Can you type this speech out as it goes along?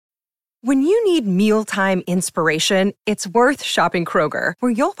When you need mealtime inspiration, it's worth shopping Kroger,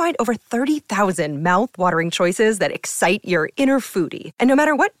 where you'll find over 30,000 mouth-watering choices that excite your inner foodie. And no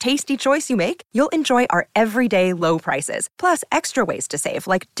matter what tasty choice you make, you'll enjoy our everyday low prices, plus extra ways to save,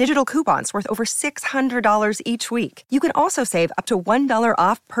 like digital coupons worth over $600 each week. You can also save up to $1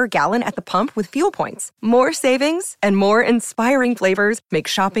 off per gallon at the pump with fuel points. More savings and more inspiring flavors make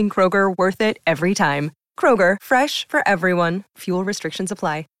shopping Kroger worth it every time. Kroger, fresh for everyone. Fuel restrictions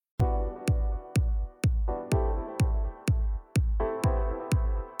apply.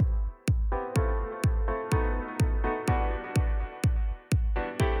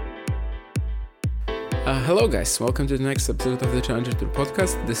 Hello guys, welcome to the next episode of the Challenger Tour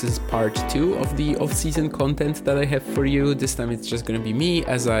podcast. This is part 2 of the off-season content that I have for you. This time it's just going to be me,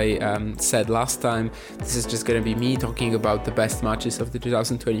 as I said last time. This is just going to be me talking about the best matches of the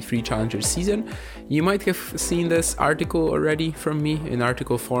 2023 Challenger season. You might have seen this article already from me in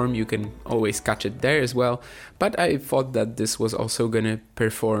article form. You can always catch it there as well. But I thought that this was also going to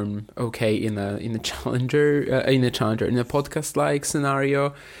perform okay in a podcast-like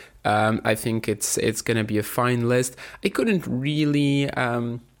scenario. I think it's gonna be a fine list. I couldn't really,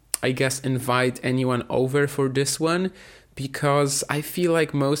 invite anyone over for this one because I feel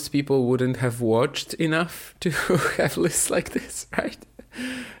like most people wouldn't have watched enough to have lists like this, right?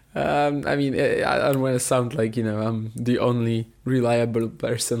 I don't want to sound like, I'm the only reliable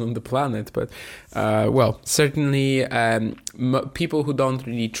person on the planet, but, certainly people who don't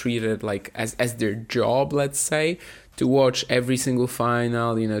really treat it like as their job, let's say, to watch every single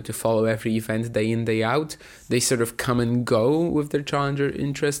final, to follow every event day in, day out. They sort of come and go with their challenger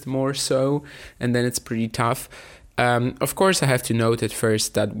interest more so, and then it's pretty tough. Of course, I have to note at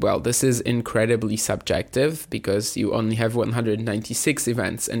first that, this is incredibly subjective because you only have 196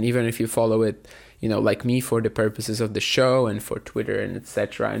 events, and even if you follow it, like me, for the purposes of the show and for Twitter and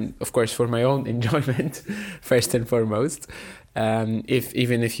etc., and of course for my own enjoyment, first and foremost,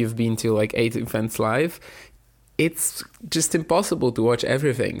 if you've been to like 8 events live, it's just impossible to watch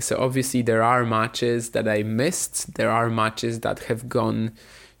everything. So obviously there are matches that I missed. There are matches that have gone,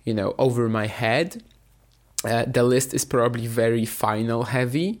 over my head. The list is probably very final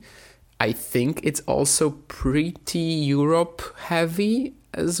heavy. I think it's also pretty Europe heavy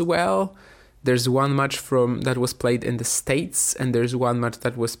as well. There's one match that was played in the States, and there's one match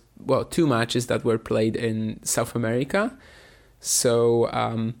that was, 2 matches that were played in South America. So,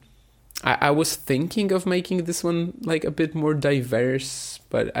 I was thinking of making this one like a bit more diverse,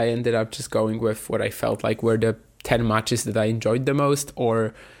 but I ended up just going with what I felt like were the 10 matches that I enjoyed the most,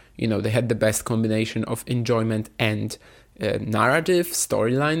 or, they had the best combination of enjoyment and narrative,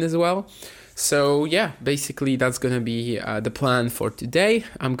 storyline as well. So yeah, basically that's going to be the plan for today.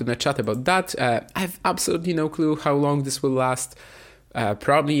 I'm going to chat about that. I have absolutely no clue how long this will last.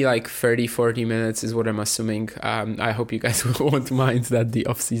 Probably like 30-40 minutes is what I'm assuming. I hope you guys won't mind that the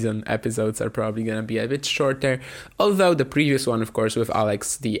off-season episodes are probably going to be a bit shorter. Although the previous one, of course, with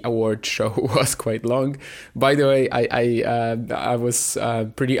Alex, the award show, was quite long. By the way, I was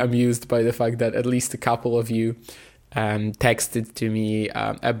pretty amused by the fact that at least a couple of you texted to me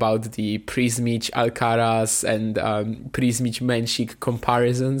about the Prismic Alcaraz and Prismic Menchik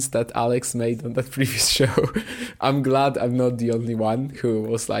comparisons that Alex made on that previous show. I'm glad I'm not the only one who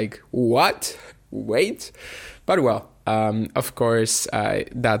was like, what? Wait? But of course,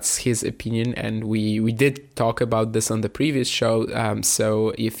 that's his opinion, and we did talk about this on the previous show,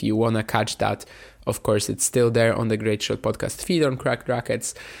 so if you want to catch that, of course, it's still there on the Great Shot podcast feed on Cracked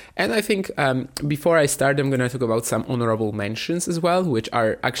Rackets. And I think before I start, I'm going to talk about some honorable mentions as well, which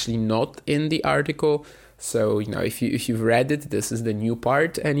are actually not in the article. So, if you've read it, this is the new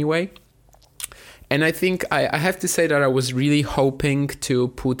part anyway. And I think I have to say that I was really hoping to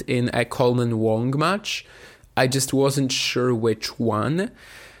put in a Coleman Wong match. I just wasn't sure which one.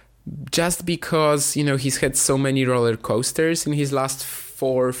 Just because, he's had so many roller coasters in his last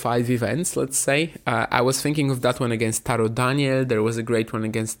 4 or 5 events, let's say. I was thinking of that one against Taro Daniel. There was a great one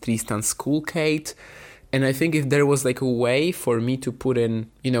against Tristan Schoolkate. And I think if there was like a way for me to put in,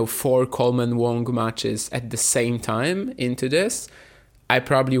 4 Coleman Wong matches at the same time into this, I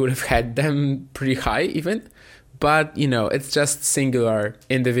probably would have had them pretty high even. But, it's just singular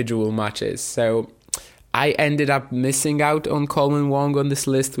individual matches. So I ended up missing out on Coleman Wong on this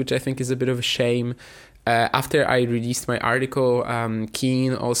list, which I think is a bit of a shame. After I released my article,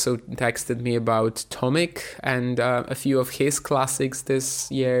 Keen also texted me about Tomic and a few of his classics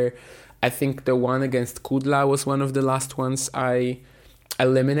this year. I think the one against Kudla was one of the last ones I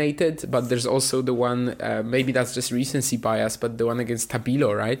eliminated, but there's also the one, maybe that's just recency bias, but the one against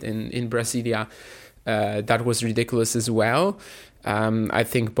Tabilo, right, in Brasilia, that was ridiculous as well. I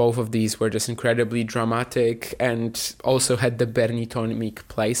think both of these were just incredibly dramatic and also had the Bernitonic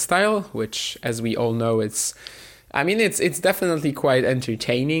play style, which, as we all know, it's definitely quite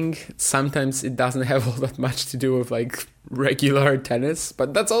entertaining. Sometimes it doesn't have all that much to do with like regular tennis,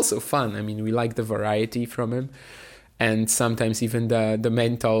 but that's also fun. I mean, we like the variety from him, and sometimes even the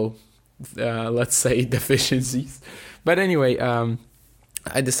mental, let's say, deficiencies. But anyway,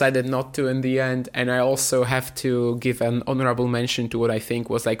 I decided not to in the end, and I also have to give an honorable mention to what I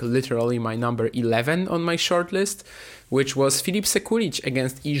think was like literally my number 11 on my shortlist, which was Filip Sekulic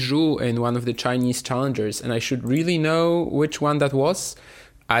against Yi Zhu in one of the Chinese challengers, and I should really know which one that was.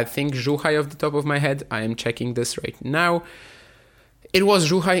 I think Zhuhai off the top of my head. I am checking this right now. It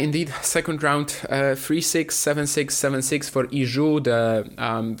was Zhuhai indeed, second round, 3-6, 7-6, 7-6 for Yi Zhu,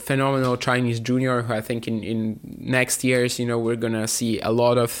 the phenomenal Chinese junior, who I think in next years, we're gonna see a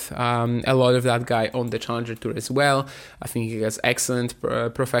lot of that guy on the Challenger Tour as well. I think he has excellent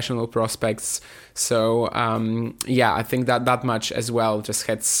professional prospects. So I think that match as well just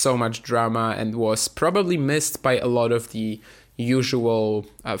had so much drama and was probably missed by a lot of the usual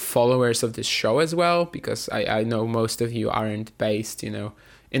followers of this show as well, because I know most of you aren't based, in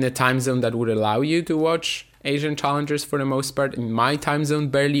a time zone that would allow you to watch Asian challengers for the most part. My time zone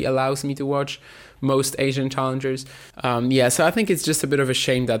barely allows me to watch most Asian challengers. So I think it's just a bit of a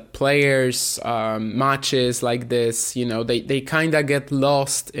shame that players, matches like this, they kind of get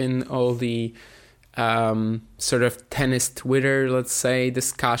lost in all the sort of tennis Twitter, let's say,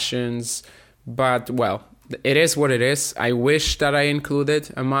 discussions. But, well, it is what it is. I wish that I included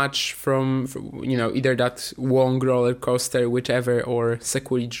a match from either that Wong roller coaster, whichever, or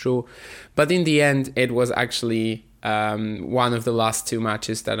Sekulic Zhu. But in the end, it was actually one of the last two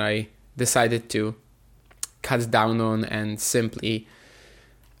matches that I decided to cut down on and simply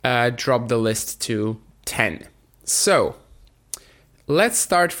drop the list to 10. So let's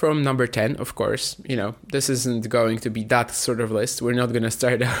start from number 10, of course. This isn't going to be that sort of list. We're not going to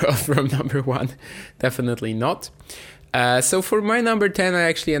start off from number 1. Definitely not. So for my number 10, I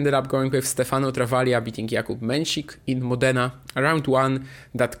actually ended up going with Stefano Travaglia beating Jakub Mensik in Modena. Round 1,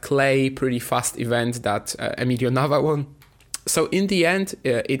 that clay, pretty fast event that Emilio Nava won. So in the end,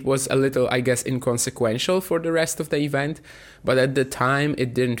 it was a little, I guess, inconsequential for the rest of the event. But at the time,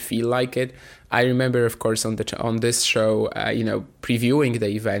 it didn't feel like it. I remember, of course, on this show, previewing the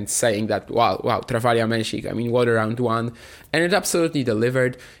event, saying that, wow, Travaglia Mensik, what a round 1. And it absolutely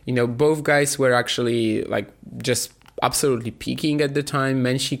delivered. Both guys were actually, just absolutely peaking at the time.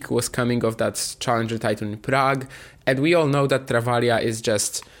 Mensik was coming off that challenger title in Prague. And we all know that Travaglia is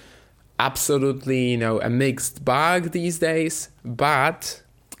just absolutely, a mixed bag these days. But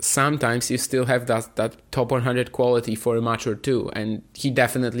sometimes you still have that top 100 quality for a match or two, and he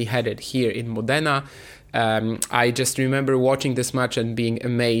definitely had it here in Modena. I just remember watching this match and being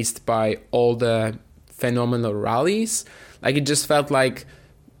amazed by all the phenomenal rallies. It just felt like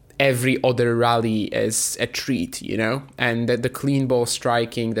every other rally is a treat, and the clean ball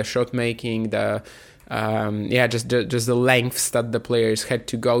striking, the shot making, the just the lengths that the players had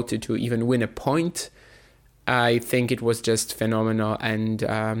to go to even win a point. I think it was just phenomenal, and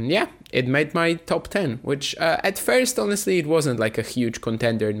it made my top 10, which at first, honestly, it wasn't like a huge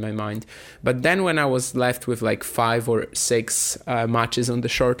contender in my mind. But then when I was left with 5 or 6 matches on the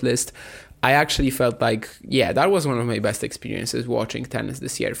shortlist, I actually felt like, that was one of my best experiences watching tennis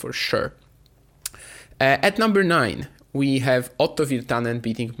this year for sure. At number 9, we have Otto Virtanen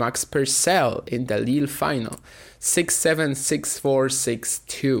beating Max Purcell in the Lille final, 6-7, 6-4,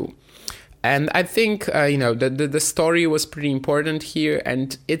 6-2. And I think, the story was pretty important here,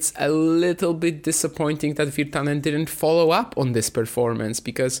 and it's a little bit disappointing that Virtanen didn't follow up on this performance,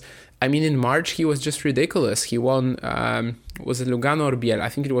 because, in March he was just ridiculous. He won, was it Lugano or Biel? I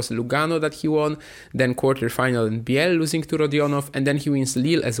think it was Lugano that he won, then quarterfinal in Biel, losing to Rodionov, and then he wins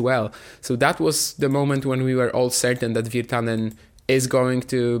Lille as well. So that was the moment when we were all certain that Virtanen is going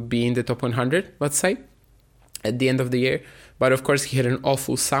to be in the top 100, let's say, at the end of the year. But of course, he had an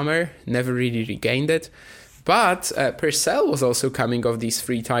awful summer, never really regained it. But Purcell was also coming off these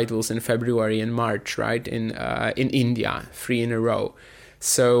 3 titles in February and March, right, in India, 3 in a row.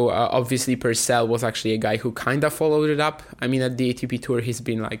 So obviously Purcell was actually a guy who kind of followed it up. At the ATP Tour, he's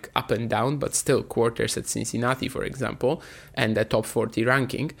been up and down, but still quarters at Cincinnati, for example, and a top 40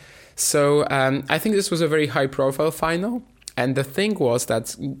 ranking. So I think this was a very high-profile final. And the thing was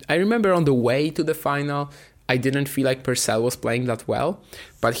that I remember on the way to the final, I didn't feel like Purcell was playing that well,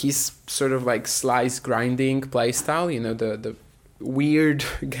 but his sort of slice grinding play style, the weird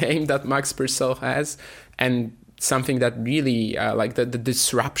game that Max Purcell has, and something that really, like the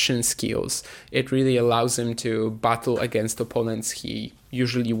disruption skills, it really allows him to battle against opponents he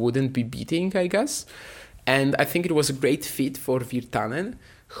usually wouldn't be beating, I guess. And I think it was a great fit for Virtanen,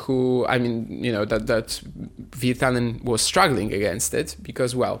 who, I mean, you know, that Virtanen was struggling against it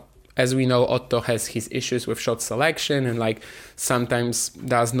because, well, as we know, Otto has his issues with shot selection and like sometimes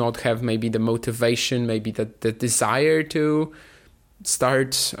does not have maybe the motivation, maybe the desire to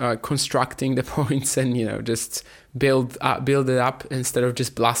start constructing the points and, you know, just build it up instead of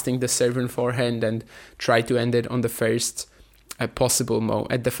just blasting the serve and forehand and try to end it on the first possible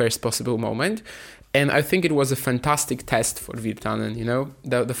moment. And I think it was a fantastic test for Virtanen, you know,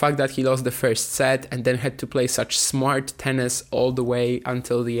 the fact that he lost the first set and then had to play such smart tennis all the way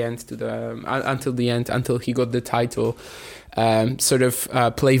until the end, until he got the title.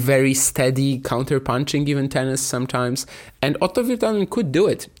 Play very steady, counter-punching even tennis sometimes. And Otto Virtanen could do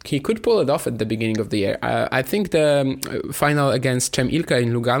it. He could pull it off at the beginning of the year. I think the final against Cem Ilka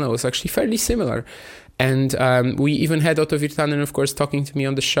in Lugano was actually fairly similar. And we even had Otto Virtanen, of course, talking to me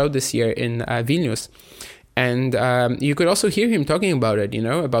on the show this year in Vilnius. And you could also hear him talking about it, you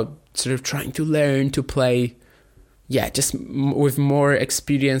know, about sort of trying to learn to play, just with more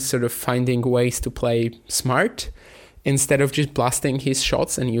experience, sort of finding ways to play smart instead of just blasting his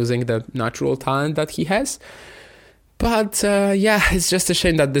shots and using the natural talent that he has. But it's just a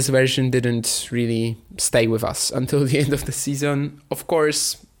shame that this version didn't really stay with us until the end of the season. Of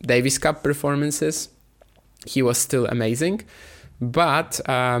course, Davis Cup performances, he was still amazing. But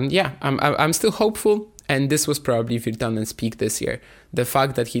I'm still hopeful. And this was probably Virtanen's peak this year. The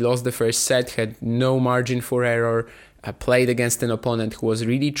fact that he lost the first set, had no margin for error, played against an opponent who was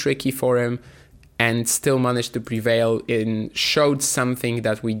really tricky for him, and still managed to prevail showed something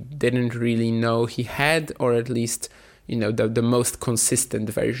that we didn't really know he had, or at least, you know, the most consistent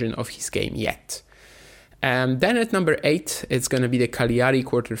version of his game yet. Then at number 8, it's going to be the Cagliari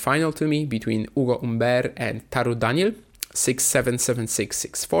quarterfinal to me between Ugo Humbert and Taro Daniel, 6-7, 7-6,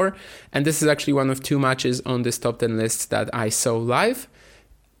 6-4. And this is actually one of 2 matches on this top 10 list that I saw live.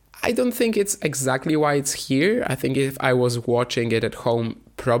 I don't think it's exactly why it's here. I think if I was watching it at home,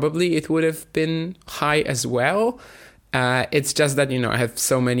 probably it would have been high as well. It's just that, you know, I have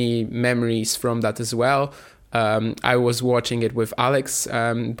so many memories from that as well. I was watching it with Alex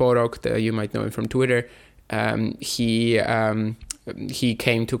Borok, you might know him from Twitter. He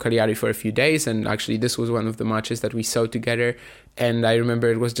came to Cagliari for a few days, and actually this was one of the matches that we saw together. And I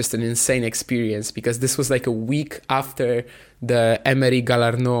remember it was just an insane experience because this was like a week after the Emery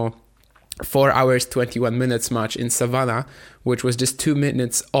Galarneau 4 hours 21 minutes match in Savannah, which was just 2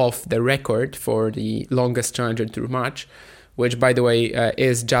 minutes off the record for the longest Challenger Tour match, which, by the way,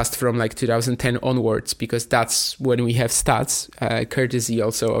 is just from like 2010 onwards, because that's when we have stats, courtesy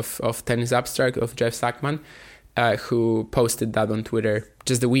also of Tennis Abstract, of Jeff Sackman, who posted that on Twitter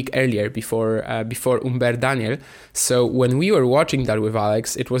just a week earlier before Humbert Daniel. So when we were watching that with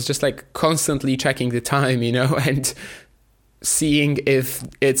Alex, it was just like constantly checking the time, you know, and seeing if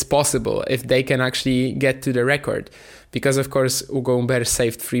it's possible, if they can actually get to the record. Because, of course, Ugo Humbert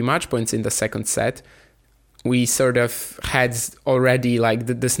saved 3 match points in the second set. We sort of had already like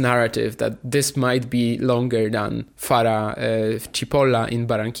this narrative that this might be longer than Farah Cipolla in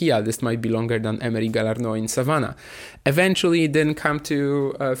Barranquilla. This might be longer than Emery Galarneau in Savannah. Eventually, it didn't come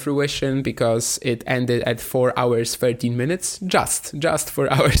to fruition because it ended at 4 hours 13 minutes. Just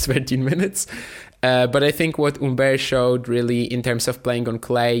 4 hours 13 minutes. But I think what Humbert showed really in terms of playing on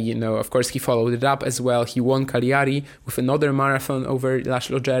clay, you know, of course he followed it up as well. He won Cagliari with another marathon over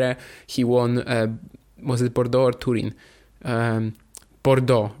Laszlo Djere. He won was it Bordeaux or Turin?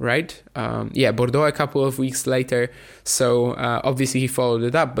 Bordeaux, right? Bordeaux a couple of weeks later. So obviously he followed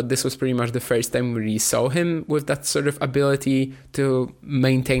it up, but this was pretty much the first time we really saw him with that sort of ability to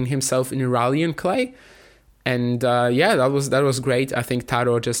maintain himself in a rally on clay. And that was great. I think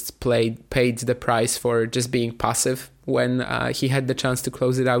Taro just paid the price for just being passive when he had the chance to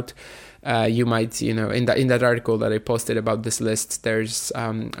close it out. You might, you know, in that article that I posted about this list, there's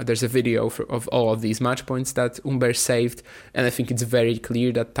a video of all of these match points that Humbert saved, and I think it's very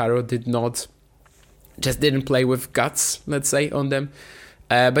clear that Taro didn't play with guts, let's say, on them.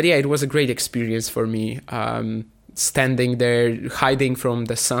 But yeah, it was a great experience for me. Standing there, hiding from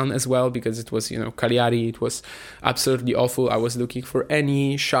the sun as well, because it was, you know, Cagliari. It was absolutely awful. I was looking for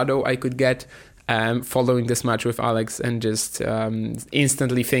any shadow I could get. Following this match with Alex, and just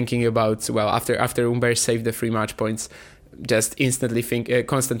instantly thinking about, well, after Humbert saved the 3 match points, just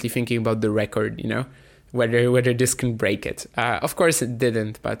constantly thinking about the record, you know, whether this can break it. Of course it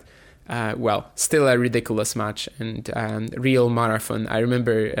didn't, but still a ridiculous match and real marathon. I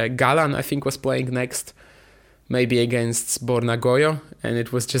remember Galan, I think, was playing next. maybe against Borna Gojo. And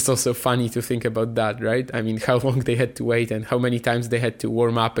it was just also funny to think about that, right? I mean, how long they had to wait and how many times they had to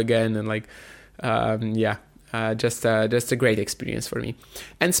warm up again. And like, just a great experience for me.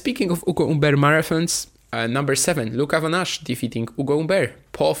 And speaking of Ugo Humbert marathons, number 7, Luca Van Assche defeating Ugo Humbert,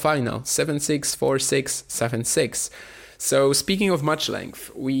 Paul final, 7-6, 4-6, 7-6. So speaking of match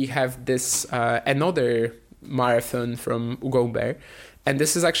length, we have this another marathon from Ugo Humbert, and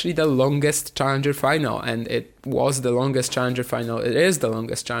this is actually the longest challenger final, and it was the longest challenger final. It is the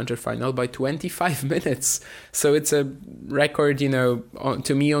longest challenger final by 25 minutes. So it's a record,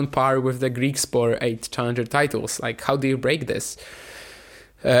 to me on par with the Greek Sport 8 challenger titles. Like, how do you break this?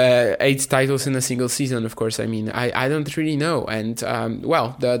 8 titles in a single season, of course. I mean, I don't really know. And,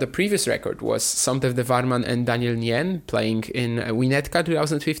 the previous record was Somtev de Varman and Daniel Nien playing in Winnetka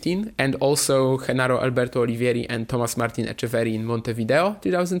 2015, and also Genaro Alberto Olivieri and Thomas Martin Echeverri in Montevideo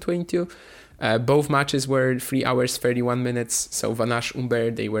 2022. Both matches were 3 hours, 31 minutes. So Van Assche,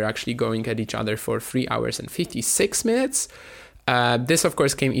 Humbert, they were actually going at each other for 3 hours and 56 minutes. This, of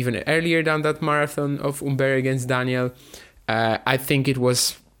course, came even earlier than that marathon of Humbert against Daniel. I think it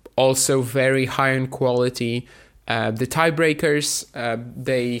was also very high in quality. The tiebreakers,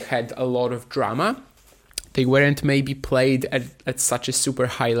 they had a lot of drama. They weren't maybe played at such a super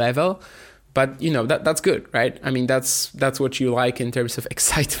high level, but that's good, right? I mean, that's what you like in terms of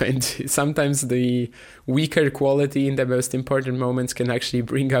excitement. Sometimes the weaker quality in the most important moments can actually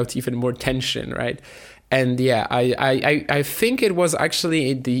bring out even more tension, right? And yeah, I think it was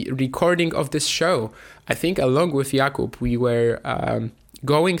actually the recording of this show. I think along with Jakub, we were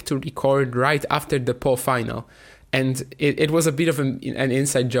going to record right after the Paul final. And it was a bit of an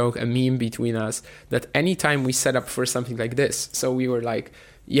inside joke, a meme between us, that anytime we set up for something like this, so we were like,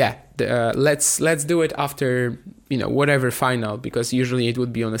 let's do it after, whatever final, because usually it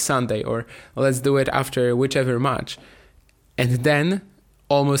would be on a Sunday, or let's do it after whichever match. And then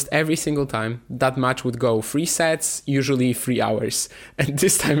almost every single time that match would go 3 sets, usually 3 hours. And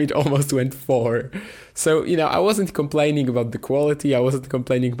this time it almost went 4. So, I wasn't complaining about the quality. I wasn't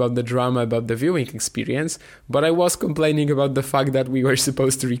complaining about the drama, about the viewing experience, but I was complaining about the fact that we were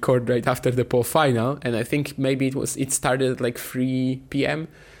supposed to record right after the Paul final. And I think maybe it started at like 3 p.m.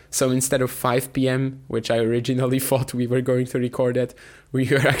 So instead of 5 p.m., which I originally thought we were going to record at, we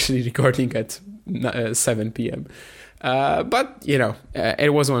were actually recording at 7 p.m. But,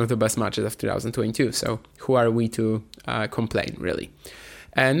 it was one of the best matches of 2022. So who are we to complain, really?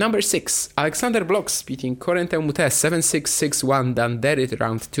 Number 6, Alexander Bloks beating Corentin Moutet 7-6, 6-1, Danderit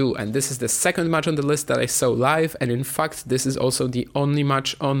round 2. And this is the second match on the list that I saw live. And in fact, this is also the only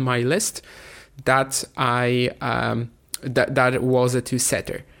match on my list that that was a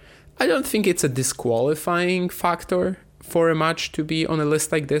 2-setter. I don't think it's a disqualifying factor for a match to be on a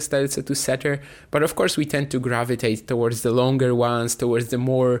list like this, that it's a 2-setter. But of course, we tend to gravitate towards the longer ones, towards the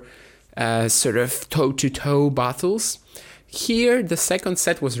more sort of toe-to-toe battles. Here, the second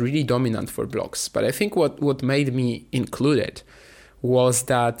set was really dominant for Bloks. But I think what made me include it was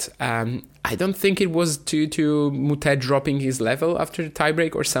that I don't think it was due to Moutet dropping his level after the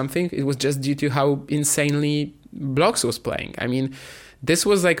tiebreak or something. It was just due to how insanely Bloks was playing. I mean, this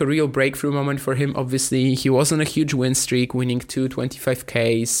was like a real breakthrough moment for him. Obviously, he was on a huge win streak, winning 2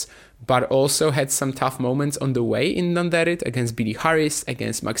 25Ks, but also had some tough moments on the way in Danderit against Billy Harris,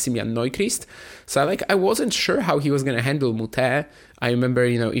 against Maximilian Neuchrist. So I wasn't sure how he was going to handle Moutet. I remember,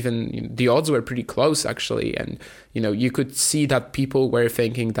 even the odds were pretty close, actually. And, you could see that people were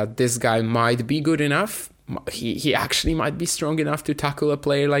thinking that this guy might be good enough. He actually might be strong enough to tackle a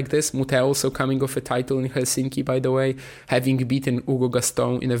player like this. Moutet also coming off a title in Helsinki, by the way, having beaten Hugo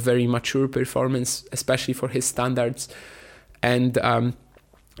Gaston in a very mature performance, especially for his standards. And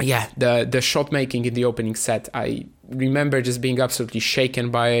the shot making in the opening set, I remember just being absolutely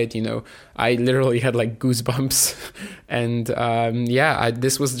shaken by it. I literally had like goosebumps. And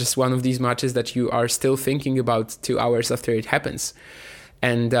this was just one of these matches that you are still thinking about 2 hours after it happens.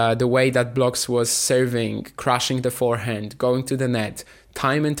 And the way that Bloks was serving, crushing the forehand, going to the net,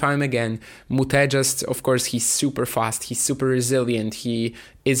 time and time again. Moutet just, of course, he's super fast, he's super resilient, he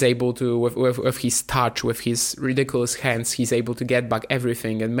is able to, with his touch, with his ridiculous hands, he's able to get back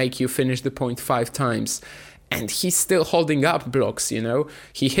everything and make you finish the point 5 times. And he's still holding up Bloks,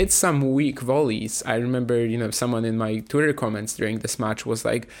 He hit some weak volleys. I remember, someone in my Twitter comments during this match was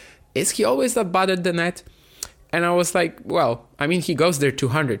like, is he always that bad at the net? And I was like, well, I mean, he goes there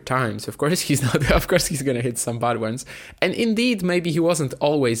 200 times. Of course he's not. Of course he's going to hit some bad ones. And indeed, maybe he wasn't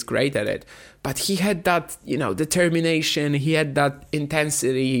always great at it. But he had that, determination. He had that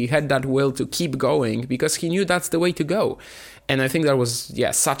intensity. He had that will to keep going because he knew that's the way to go. And I think that was,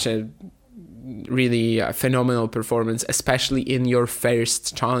 such a really phenomenal performance, especially in your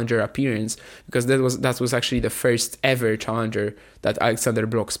first challenger appearance, because that was actually the first ever challenger that Alexander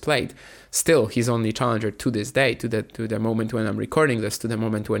Blocks played. Still, he's only challenger to this day, to the moment when I'm recording this, to the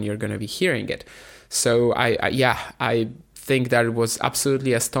moment when you're going to be hearing it. So I think that it was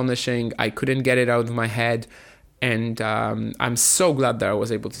absolutely astonishing. I couldn't get it out of my head, and I'm so glad that I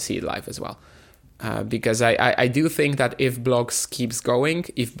was able to see it live as well. Because I do think that if Blocks keeps going,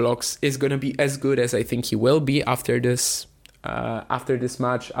 if Blocks is going to be as good as I think he will be after this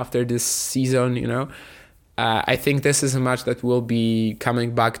match, after this season, I think this is a match that we'll be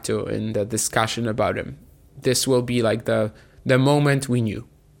coming back to in the discussion about him. This will be like the moment we knew,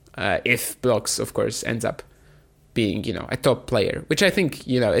 if Blocks, of course, ends up being, a top player, which I think,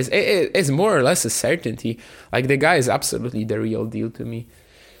 is more or less a certainty. Like, the guy is absolutely the real deal to me.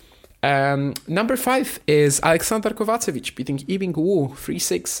 Number 5 is Alexander Kovacevic beating Yibing Wu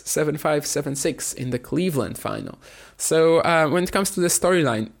 3-6, 7-5, 7-6 in the Cleveland final. So when it comes to the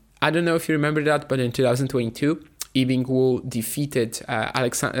storyline, I don't know if you remember that, but in 2022, Yibing Wu defeated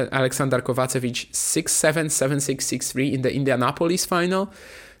Alexander Kovacevic 6-7, 7-6, 6-3 in the Indianapolis final.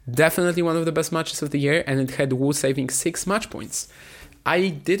 Definitely one of the best matches of the year, and it had Wu saving 6 match points. I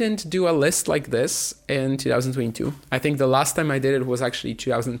didn't do a list like this in 2022. I think the last time I did it was actually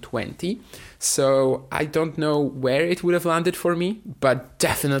 2020. So I don't know where it would have landed for me, but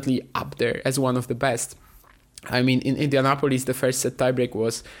definitely up there as one of the best. I mean, in Indianapolis, the first set tiebreak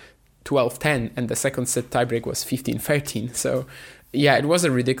was 12-10 and the second set tiebreak was 15-13. So yeah, it was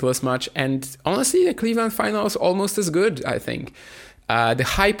a ridiculous match. And honestly, the Cleveland final was almost as good, I think. The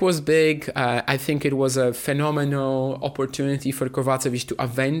hype was big. I think it was a phenomenal opportunity for Kovacevic to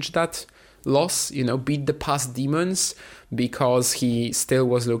avenge that loss, beat the past demons, because he still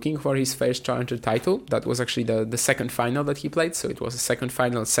was looking for his first challenger title. That was actually the second final that he played. So it was a second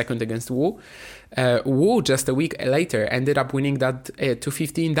final, second against Wu. Wu, just a week later, ended up winning that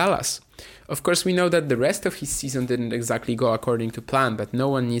 250 in Dallas. Of course, we know that the rest of his season didn't exactly go according to plan, but no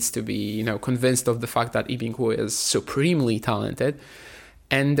one needs to be, convinced of the fact that Yibing Wu is supremely talented.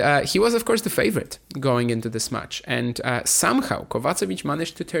 And he was, of course, the favorite going into this match. And somehow Kovacevic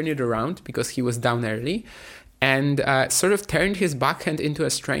managed to turn it around because he was down early and sort of turned his backhand into a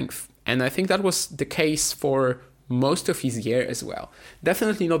strength. And I think that was the case for most of his year as well.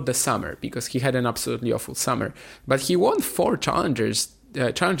 Definitely not the summer, because he had an absolutely awful summer. But he won 4 challenger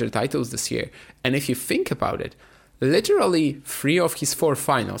titles this year. And if you think about it, literally 3 of his 4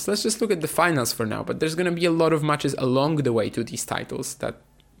 finals. Let's just look at the finals for now, but there's going to be a lot of matches along the way to these titles that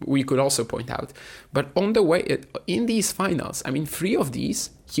we could also point out. But on the way, in these finals, 3 of these,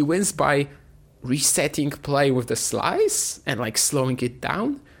 he wins by resetting play with the slice and slowing it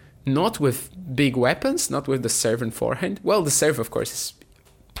down, not with big weapons, not with the serve and forehand. Well, the serve, of course, is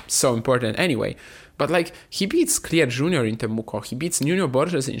so important anyway. But he beats Clear Jr. in Temuco, he beats Nuno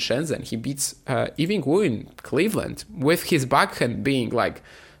Borges in Shenzhen, he beats Yibing Wu in Cleveland, with his backhand being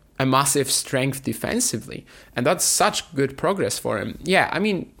a massive strength defensively. And that's such good progress for him. Yeah,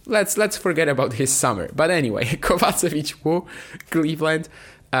 let's forget about his summer. But anyway, Kovacevic, Wu, Cleveland,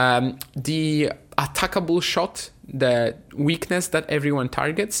 the attackable shot, the weakness that everyone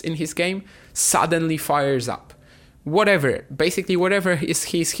targets in his game, suddenly fires up. Whatever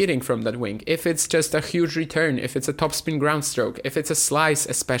he's hitting from that wing, if it's just a huge return, if it's a topspin ground stroke, if it's a slice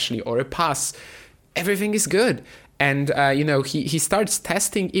especially, or a pass, everything is good. And he starts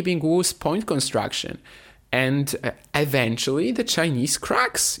testing Yibing Wu's point construction, and eventually the Chinese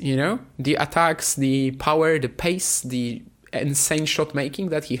cracks. The attacks, the power, the pace, the insane shot making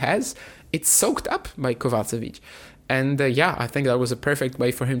that he has, it's soaked up by Kovacevic. And I think that was a perfect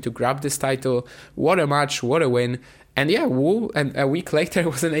way for him to grab this title. What a match, what a win. And Wu, and a week later,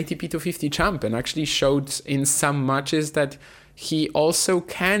 was an ATP 250 champ and actually showed in some matches that he also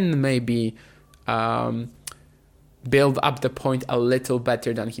can maybe build up the point a little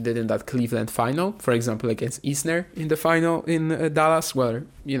better than he did in that Cleveland final. For example, against Isner in the final in Dallas, where,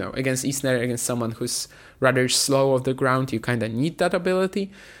 against Isner, against someone who's rather slow off the ground, you kind of need that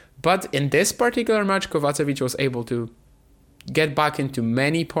ability. But in this particular match, Kovacevic was able to get back into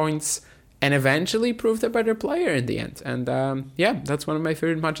many points and eventually proved a better player in the end. And that's one of my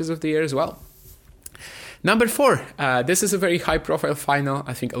favorite matches of the year as well. Number 4, this is a very high-profile final.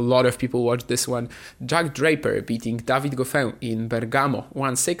 I think a lot of people watched this one. Jack Draper beating David Goffin in Bergamo,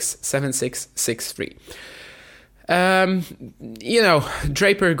 1-6, 7-6, 6-3.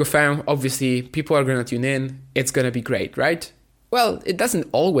 Draper, Goffin, obviously, people are going to tune in. It's going to be great, right? Well, it doesn't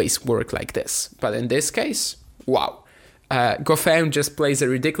always work like this, but in this case, wow. Goffin just plays a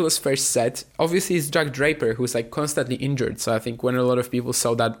ridiculous first set. Obviously, it's Jack Draper, who's like constantly injured. So I think when a lot of people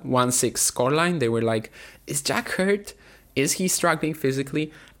saw that 1-6 scoreline, they were like, is Jack hurt? Is he struggling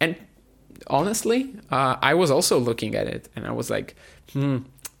physically? And honestly, I was also looking at it and I was like,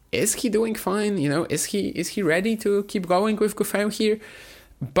 is he doing fine? Is he ready to keep going with Goffin here?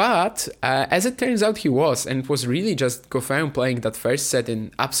 But as it turns out, he was, and it was really just Goffin playing that first set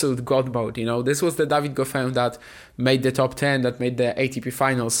in absolute god mode. This was the David Goffin that made the top 10, that made the ATP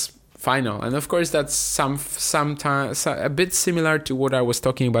finals final. And of course, that's sometimes a bit similar to what I was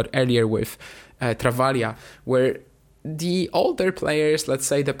talking about earlier with Travaglia, where the older players, let's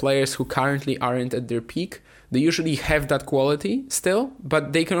say the players who currently aren't at their peak, they usually have that quality still,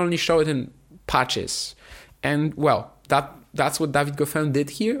 but they can only show it in patches. And well, that's what David Goffin did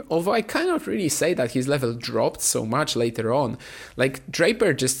here, although I cannot really say that his level dropped so much later on. Like,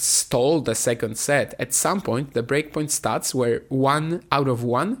 Draper just stole the second set. At some point, the breakpoint stats were 1 out of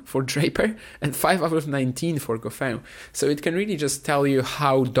 1 for Draper and 5 out of 19 for Goffin. So it can really just tell you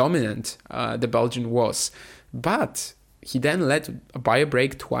how dominant the Belgian was. But he then led by a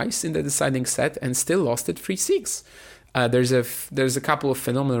break twice in the deciding set and still lost it 3-6. There's a couple of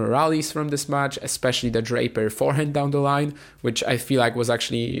phenomenal rallies from this match, especially the Draper forehand down the line, which I feel like was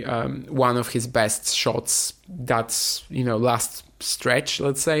actually one of his best shots. That's last stretch,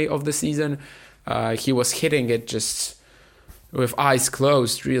 let's say, of the season. He was hitting it just with eyes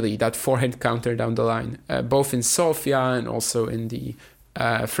closed, really. That forehand counter down the line, both in Sofia and also in the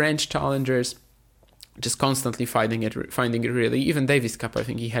French challengers. Just constantly finding it really. Even Davis Cup, I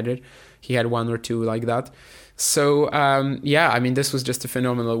think he had it. He had one or two like that. So, this was just a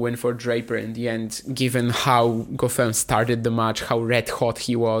phenomenal win for Draper in the end, given how Goffin started the match, how red hot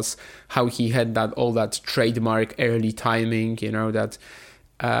he was, how he had that trademark early timing, that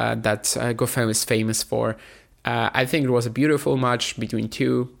Goffin is famous for. I think it was a beautiful match between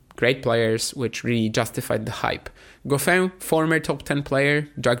two great players, which really justified the hype. Goffin, former top 10 player.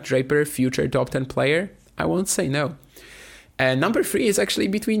 Jack Draper, future top 10 player. I won't say no. Number 3 is actually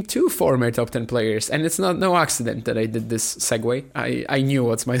between two former top 10 players, and it's no accident that I did this segue. I knew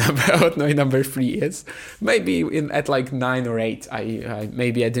what my number 3 is. Maybe at like 9 or 8, I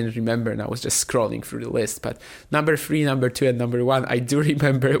didn't remember, and I was just scrolling through the list. But number 3, number 2, and number 1, I do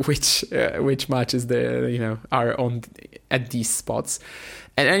remember which matches are on at these spots.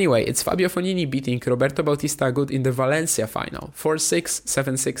 And anyway, it's Fabio Fognini beating Roberto Bautista Agut in the Valencia final, 4-6,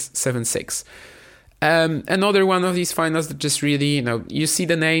 7-6, 7-6. Another one of these finals that just really, you see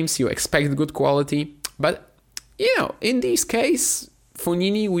the names, you expect good quality. But, in this case,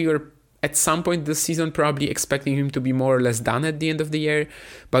 Fognini, we were at some point this season probably expecting him to be more or less done at the end of the year.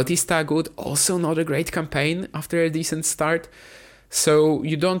 Bautista Agut, also not a great campaign after a decent start. So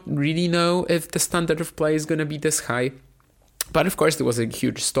you don't really know if the standard of play is going to be this high. But of course, there was a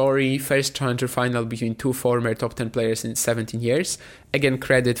huge story. First challenger final between two former top 10 players in 17 years. Again,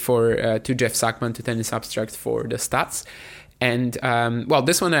 credit to Jeff Sackman, to Tennis Abstract, for the stats. And,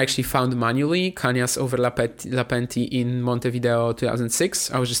 this one I actually found manually. Cañas over Lapenti in Montevideo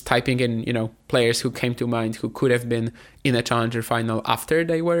 2006. I was just typing in, players who came to mind who could have been in a challenger final after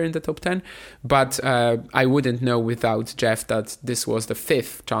they were in the top 10. But I wouldn't know without Jeff that this was the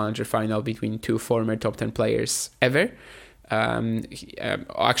 5th challenger final between two former top 10 players ever.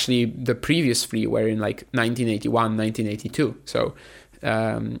 Actually, the previous 3 were in like 1981, 1982. So,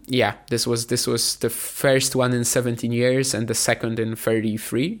 this was the first one in 17 years and the second in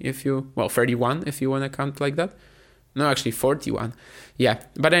 31 if you want to count like that. No, actually 41. Yeah,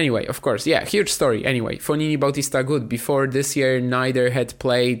 but anyway, of course, huge story. Anyway, Fognini, Bautista Agut. Before this year, neither had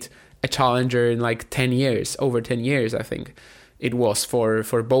played a challenger in like 10 years, over 10 years, I think it was for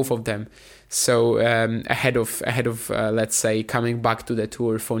both of them. So ahead of let's say coming back to the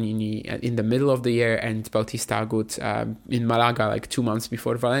tour, Fognini in the middle of the year and Bautista Agut in Malaga like 2 months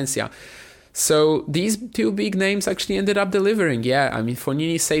before Valencia. So these two big names actually ended up delivering.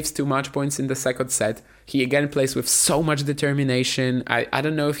 Fognini saves 2 match points in the second set. He again plays with so much determination. I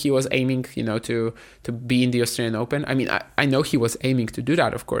don't know if he was aiming, to be in the Australian Open. I know he was aiming to do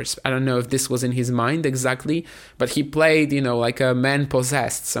that, of course. I don't know if this was in his mind exactly, but he played, like a man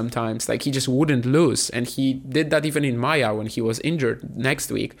possessed sometimes. Like he just wouldn't lose. And he did that even in Maya when he was injured next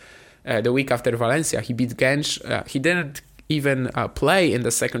week. The week after Valencia, he beat Gensch. He didn't even play in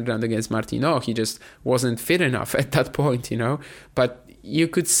the second round against Martino. He just wasn't fit enough at that point, But you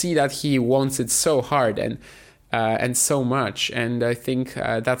could see that he wants it so hard and so much. And I think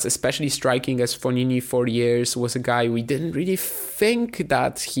that's especially striking, as Fognini for years was a guy we didn't really think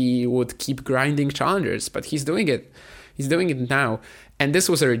that he would keep grinding challengers, but he's doing it. He's doing it now. And this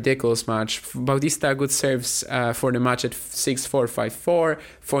was a ridiculous match. Bautista Agut serves for the match at 6-4, 5-4.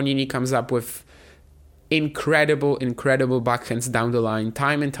 Fognini comes up with incredible backhands down the line,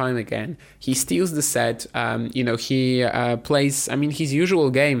 time and time again. He steals the set. He plays, his usual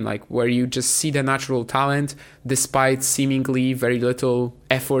game, like where you just see the natural talent despite seemingly very little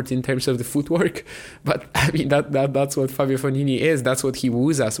effort in terms of the footwork. But I mean, that's what Fabio Fognini is. That's what he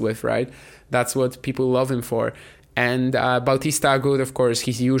woos us with, right? That's what people love him for. And Bautista Agut, of course,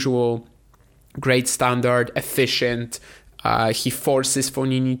 his usual great standard, efficient. He forces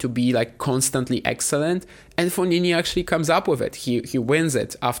Fognini to be like constantly excellent, and Fognini actually comes up with it. He wins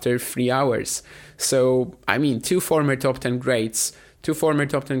it after 3 hours. So I mean, two former top 10 greats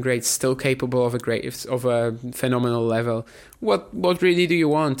still capable of a phenomenal level. What really do you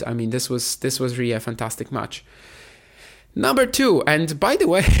want? I mean, this was really a fantastic match. Number 2, and by the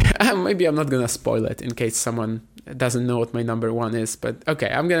way, maybe I'm not gonna spoil it in case someone doesn't know what my number 1 is, but okay,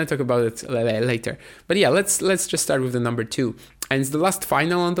 I'm gonna talk about it later. But yeah, let's just start with the number 2, and it's the last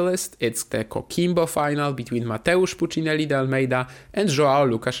final on the list. It's the Coquimbo final between Mateusz Puccinelli de Almeida and João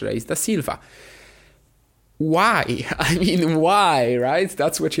Lucas Reis da Silva. Why? I mean, why, right?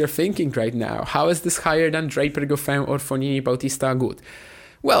 That's what you're thinking right now. How is this higher than Draper Goffin or Fognini Bautista Agut?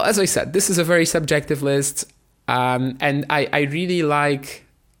 Well, as I said, this is a very subjective list, and I really like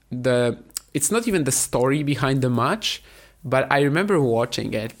it's not even the story behind the match, but I remember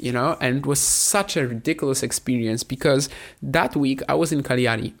watching it, and it was such a ridiculous experience because that week I was in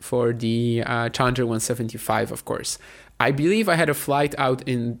Cagliari for the Challenger 175, of course. I believe I had a flight out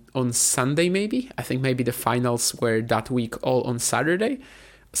on Sunday, maybe. I think maybe the finals were that week all on Saturday,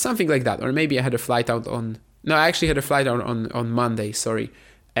 something like that. Or maybe I had a flight out I actually had a flight out on Monday, sorry.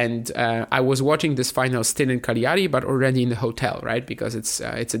 And I was watching this final still in Cagliari, but already in the hotel, right? Because it's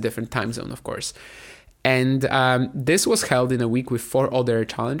a different time zone, of course. And this was held in a week with 4 other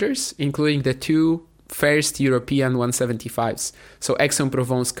challengers, including the 2 first European 175s. So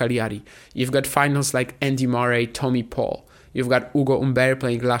Aix-en-Provence, Cagliari. You've got finals like Andy Murray, Tommy Paul. You've got Ugo Humbert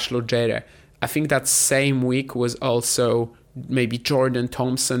playing Laszlo Djere. I think that same week was also maybe Jordan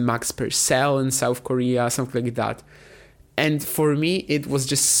Thompson, Max Purcell in South Korea, something like that. And for me, it was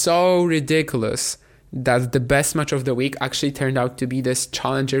just so ridiculous that the best match of the week actually turned out to be this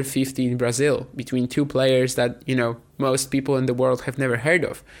Challenger 50 in Brazil between 2 players that, most people in the world have never heard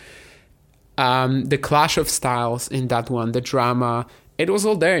of. The clash of styles in that one, the drama, it was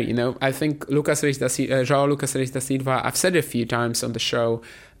all there, I think João Lucas Reis da Silva, I've said it a few times on the show,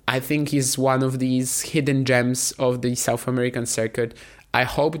 I think he's one of these hidden gems of the South American circuit. I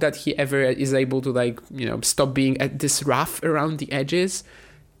hope that he ever is able to stop being this rough around the edges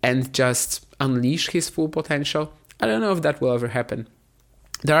and just unleash his full potential. I don't know if that will ever happen.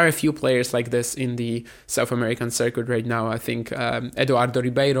 There are a few players like this in the South American circuit right now. I think Eduardo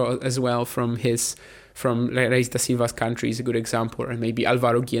Ribeiro as well from Reis da Silva's country is a good example, or maybe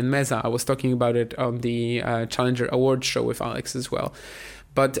Alvaro Guillen-Meza. I was talking about it on the Challenger Awards show with Alex as well.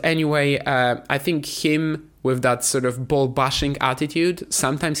 But anyway, I think him with that sort of ball-bashing attitude,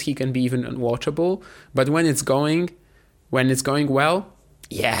 sometimes he can be even unwatchable. But when it's going well,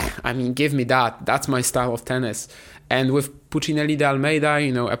 yeah, I mean, give me that. That's my style of tennis. And with Puccinelli de Almeida,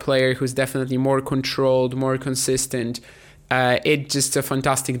 a player who's definitely more controlled, more consistent, it's just a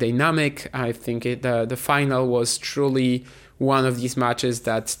fantastic dynamic. I think the final was truly one of these matches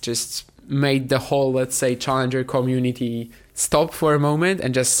that just made the whole, let's say, challenger community stop for a moment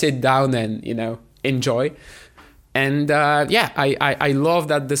and just sit down and, enjoy. And I love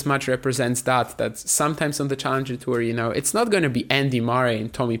that this match represents that sometimes on the Challenger Tour, it's not going to be Andy Murray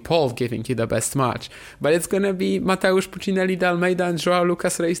and Tommy Paul giving you the best match, but it's going to be Mateusz Puccinelli de Almeida and João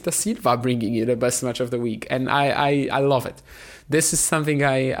Lucas Reis da Silva bringing you the best match of the week. And I love it. This is something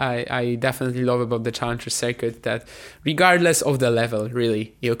I definitely love about the Challenger circuit, that regardless of the level,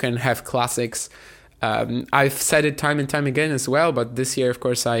 really, you can have classics. I've said it time and time again as well, but this year, of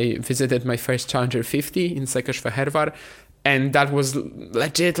course, I visited my first Challenger 50 in Szekesfehérvár, and that was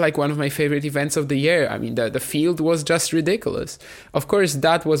legit like one of my favorite events of the year. I mean, the field was just ridiculous. Of course,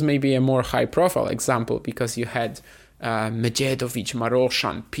 that was maybe a more high-profile example because you had Medjedovic,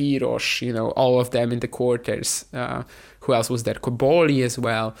 Maroshan, Piros, all of them in the quarters. Who else was there? Koboli as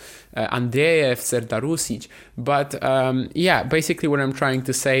well, Andreev, Serdarusic. But basically what I'm trying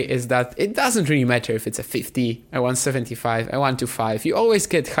to say is that it doesn't really matter if it's a 50, a 175, a 125. You always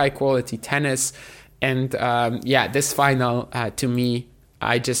get high quality tennis. And this final, to me,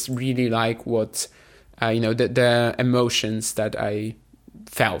 I just really like what, the emotions that I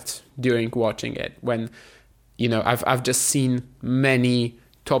felt during watching it. When, I've just seen many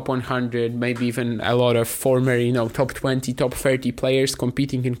top 100, maybe even a lot of former, top 20, top 30 players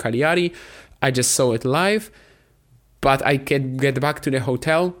competing in Cagliari. I just saw it live, but I can get back to the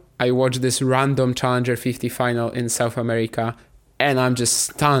hotel. I watched this random Challenger 50 final in South America, and I'm just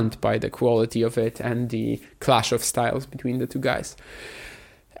stunned by the quality of it and the clash of styles between the two guys.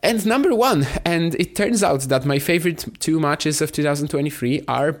 And number one, and it turns out that my favorite two matches of 2023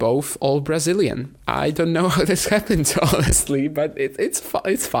 are both all Brazilian. I don't know how this happened, honestly, but it's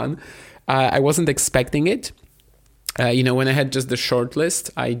fun. I wasn't expecting it. When I had just the short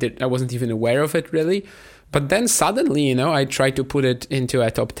list, I wasn't even aware of it really. But then suddenly, I tried to put it into a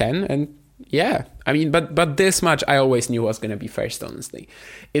top 10, and yeah, but this match I always knew was going to be first, honestly.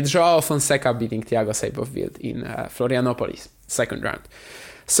 It's João Fonseca beating Thiago Seyboth-Wild in Florianopolis, second round.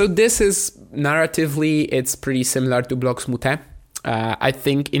 So this is, narratively, it's pretty similar to Bloks Mute. I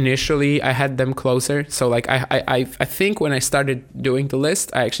think initially I had them closer. So like I think when I started doing the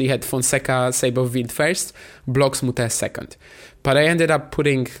list, I actually had Fonseca Seyboth-Wild first, Bloks Mute second. But I ended up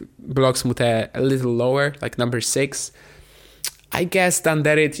putting Bloks Mute a little lower, like number 6. I guess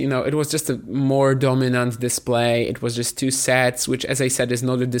Danderit, it was just a more dominant display. It was just 2 sets, which, as I said, is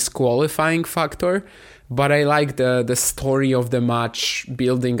not a disqualifying factor. But I like the story of the match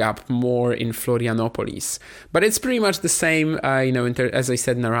building up more in Florianopolis. But it's pretty much the same, as I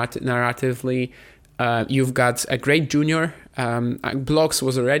said, narratively. You've got a great junior. Bloks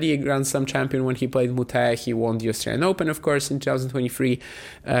was already a Grand Slam champion when he played Mute. He won the Australian Open, of course, in 2023.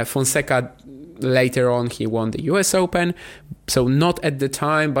 Fonseca, later on, he won the US Open. So not at the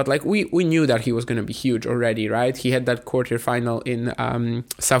time, but like we knew that he was going to be huge already, right? He had that quarterfinal in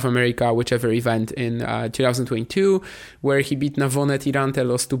South America, whichever event, in 2022, where he beat Navone, Tirante,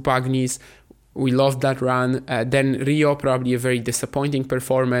 lost to Bagnis. We loved that run. Then Rio, probably a very disappointing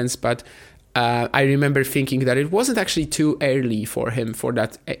performance, but I remember thinking that it wasn't actually too early for him for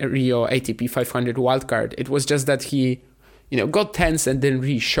that Rio ATP 500 wildcard. It was just that he, got tense and didn't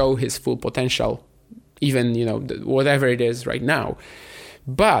really show his full potential, even, whatever it is right now.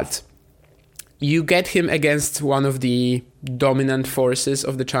 But you get him against one of the dominant forces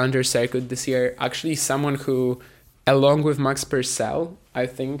of the Challenger circuit this year, actually someone who, along with Max Purcell, I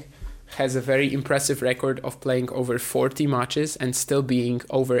think, has a very impressive record of playing over 40 matches and still being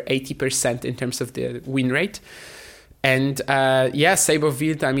over 80% in terms of the win rate. And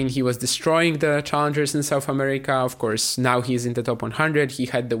Seyboth-Wild, he was destroying the challengers in South America. Of course, now he's in the top 100. He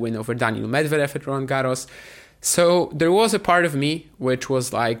had the win over Daniil Medvedev at Roland Garros. So there was a part of me which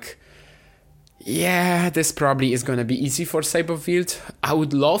was like, yeah, this probably is going to be easy for Seyboth-Wild. I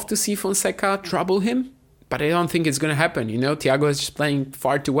would love to see Fonseca trouble him, but I don't think it's going to happen. Thiago is just playing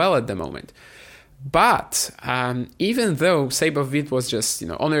far too well at the moment. But even though Seyboth-Wild was just,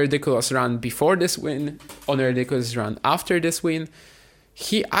 on a ridiculous run before this win, on a ridiculous run after this win,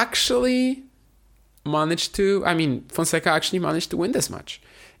 he actually managed to, Fonseca actually managed to win this match.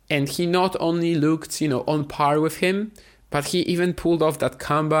 And he not only looked, on par with him, but he even pulled off that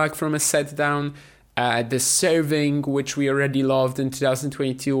comeback from a set down. The serving, which we already loved in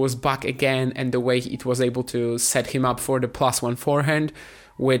 2022, was back again, and the way it was able to set him up for the +1 forehand,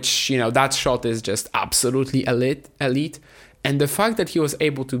 which, that shot is just absolutely elite. And the fact that he was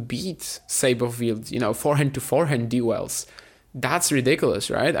able to beat Seyboth-Wild, forehand to forehand duels, that's ridiculous,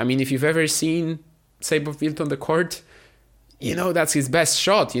 right? If you've ever seen Seyboth-Wild on the court, that's his best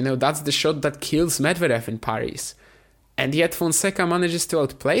shot. That's the shot that kills Medvedev in Paris. And yet Fonseca manages to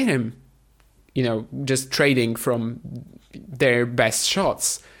outplay him, just trading from their best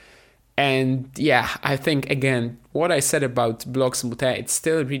shots. And yeah, I think, again, what I said about Bloks Mute, it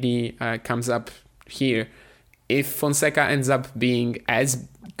still really comes up here. If Fonseca ends up being as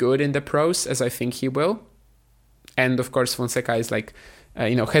good in the pros as I think he will, and of course Fonseca is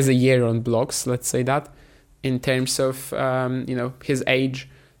has a year on Bloks, let's say that, in terms of, his age.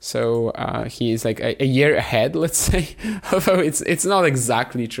 So he is a year ahead, let's say. Although it's not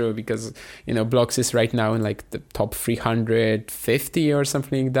exactly true, because Bloks is right now in the top 350 or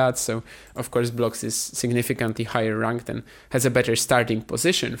something like that. So of course Bloks is significantly higher ranked and has a better starting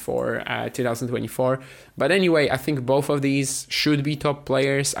position for 2024. But anyway, I think both of these should be top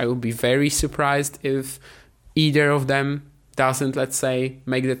players. I would be very surprised if either of them doesn't, let's say,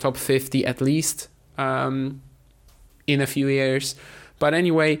 make the top 50 at least in a few years. But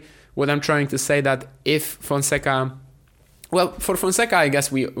anyway, what I'm trying to say that if Fonseca... Well, for Fonseca, I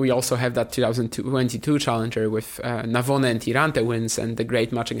guess we also have that 2022 challenger with Navone and Tirante wins and the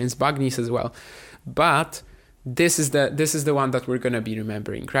great match against Bagnis as well. But this is the one that we're going to be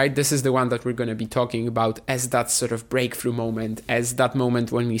remembering, right? This is the one that we're going to be talking about as that sort of breakthrough moment, as that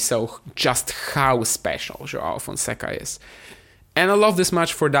moment when we saw just how special João Fonseca is. And I love this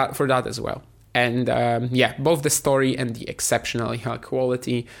match for that as well. And both the story and the exceptionally high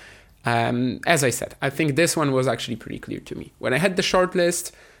quality. As I said, I think this one was actually pretty clear to me. When I had the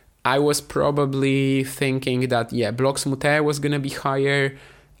shortlist, I was probably thinking that, Blox Mute was going to be higher.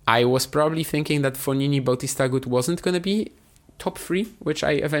 I was probably thinking that Fognini Bautista Agut wasn't going to be top 3, which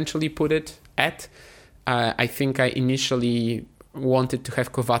I eventually put it at. I think I initially wanted to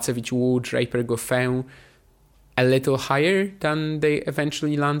have Kovacevic, Wu, Draper, Goffin a little higher than they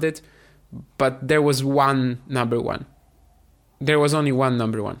eventually landed. But there was one number one. There was only one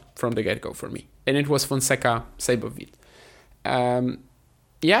number one from the get-go for me. And it was Fonseca Sejbovit. And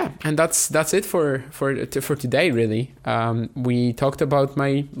that's it for today, really. We talked about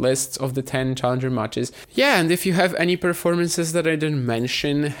my lists of the 10 challenger matches. Yeah, and if you have any performances that I didn't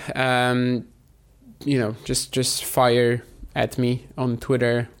mention, just fire at me on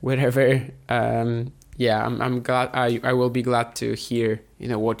Twitter, wherever. I'm glad. I will be glad to hear,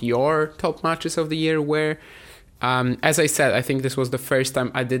 what your top matches of the year were. As I said, I think this was the first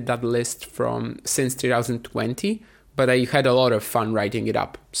time I did that list since 2020, but I had a lot of fun writing it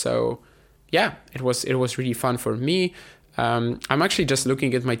up. So yeah, it was really fun for me. I'm actually just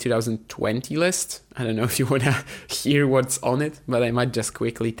looking at my 2020 list. I don't know if you want to hear what's on it, but I might just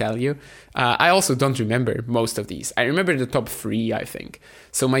quickly tell you. I also don't remember most of these. I remember the top 3, I think.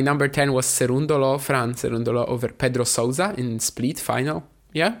 So my number 10 was Fran Cerundolo over Pedro Sousa in Split final.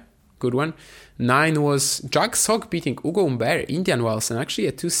 Yeah, good one. 9 was Jack Sock beating Ugo Humbert, Indian Wells, and actually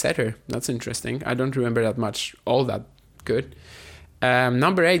a 2-setter. That's interesting. I don't remember that much, all that good.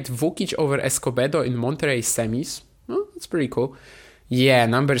 Number 8, Vukic over Escobedo in Monterrey semis. Oh, that's pretty cool. Yeah,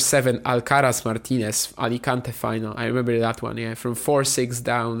 number 7, Alcaraz Martinez, Alicante final. I remember that one, from 4-6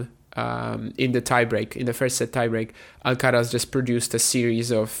 down in the tiebreak, in the first set tiebreak. Alcaraz just produced a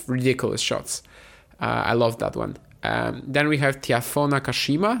series of ridiculous shots. I love that one. Then we have Tiafoe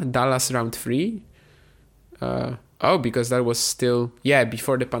Nakashima, Dallas round 3. Because that was still,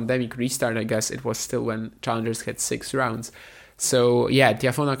 before the pandemic restart, I guess it was still when challengers had 6 rounds. So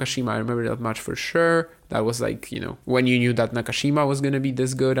Tiafoe Nakashima, I remember that match for sure. That was when you knew that Nakashima was going to be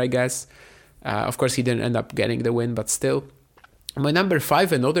this good, I guess. Of course, he didn't end up getting the win, but still. My number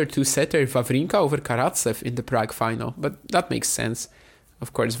 5, another 2-setter, Wawrinka over Karatsev in the Prague final. But that makes sense.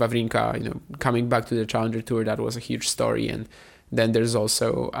 Of course, Wawrinka, coming back to the Challenger Tour, that was a huge story. And then there's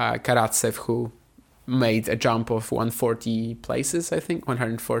also Karatsev, who made a jump of 140 places, I think,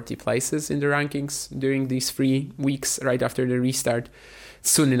 140 places in the rankings during these 3 weeks right after the restart.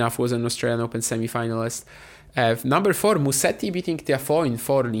 Soon enough was an Australian Open semi-finalist. Number 4, Musetti beating Tiafoe in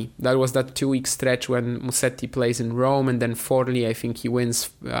Forli. That was that 2-week stretch when Musetti plays in Rome, and then Forli, I think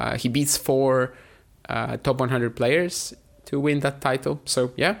he beats 4 top 100 players to win that title.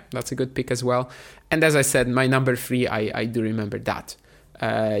 So yeah, that's a good pick as well. And as I said, my number 3, I do remember that.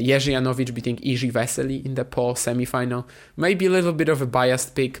 Jerzy Janowicz beating Iji Vesely in the Paul semi-final. Maybe a little bit of a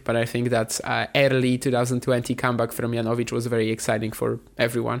biased pick, but I think that early 2020 comeback from Janowicz was very exciting for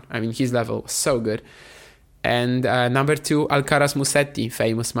everyone. I mean, his level was so good. And number 2, Alcaraz Musetti,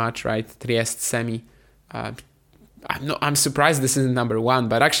 famous match, right? Trieste semi. I'm surprised this isn't number 1,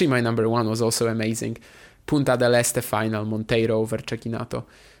 but actually my number 1 was also amazing. Punta del Este final, Monteiro over Cecchinato.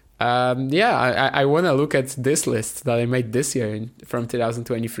 I want to look at this list that I made this year from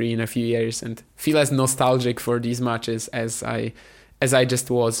 2023 in a few years and feel as nostalgic for these matches as I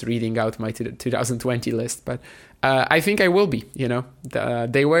just was reading out my 2020 list. But I think I will be,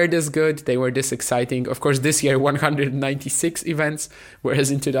 they were this good, they were this exciting. Of course, this year 196 events,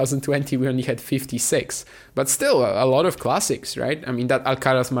 whereas in 2020 we only had 56. But still a lot of classics, right? I mean, that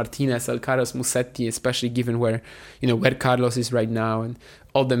Alcaraz Martinez, Alcaraz Musetti, especially given where Carlos is right now, and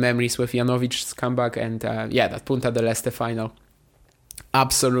all the memories with Janowicz's comeback, and that Punta del Este final.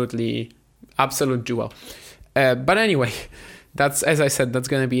 Absolute jewel. But anyway, that's, as I said, that's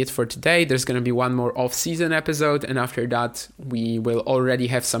going to be it for today. There's going to be one more off-season episode, and after that, we will already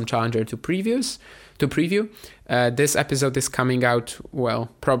have some Challenger to preview. This episode is coming out,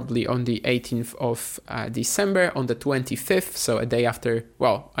 probably on the 18th of December, on the 25th, so a day after,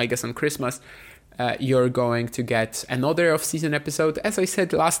 I guess on Christmas. You're going to get another off-season episode. As I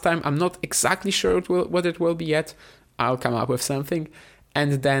said last time, I'm not exactly sure what it will be yet. I'll come up with something.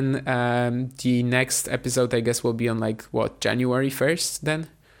 And then the next episode, I guess, will be on January 1st then?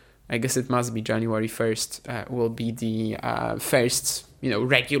 I guess it must be January 1st will be the first,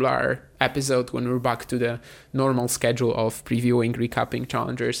 regular episode when we're back to the normal schedule of previewing, recapping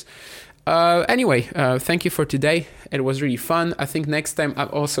challengers. Anyway, thank you for today. It was really fun. I think next time I'm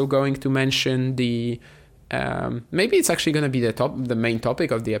also going to mention the Maybe it's actually going to be the main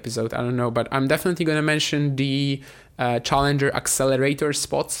topic of the episode. I don't know, but I'm definitely going to mention the Challenger Accelerator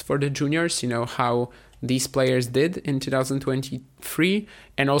spots for the juniors. You know, how these players did in 2023,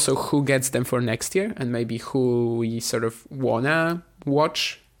 and also who gets them for next year, and maybe who we sort of wanna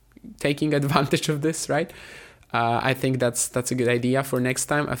watch taking advantage of this, right? I think that's a good idea for next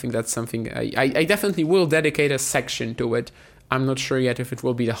time. I think that's something I definitely will dedicate a section to it. I'm not sure yet if it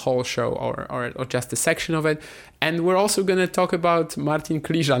will be the whole show or just a section of it. And we're also going to talk about Martin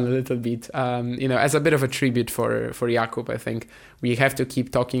Kližan a little bit, as a bit of a tribute for Jakub. I think we have to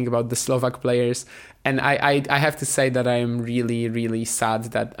keep talking about the Slovak players. And I have to say that I am really, really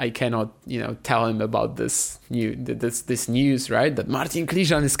sad that I cannot, tell him about this news, right? That Martin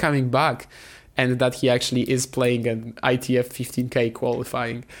Kližan is coming back. And that he actually is playing an ITF 15K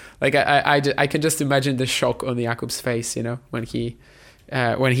qualifying. Like I can just imagine the shock on Jakub's face, when he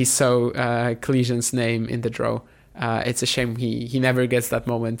saw Kližan's name in the draw. It's a shame he never gets that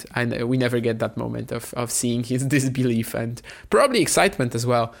moment, and we never get that moment of seeing his disbelief and probably excitement as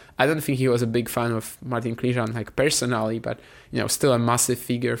well. I don't think he was a big fan of Martin Kližan, like personally, but still a massive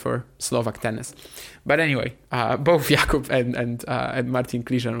figure for Slovak tennis. But anyway, both Jakub and Martin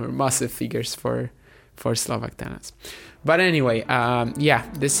Kližan were massive figures for Slovak tennis. But anyway,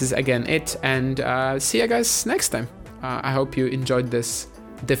 this is again it, and see you guys next time. I hope you enjoyed this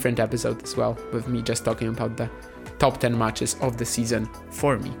different episode as well, with me just talking about the top 10 matches of the season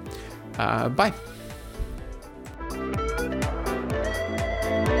for me. Bye.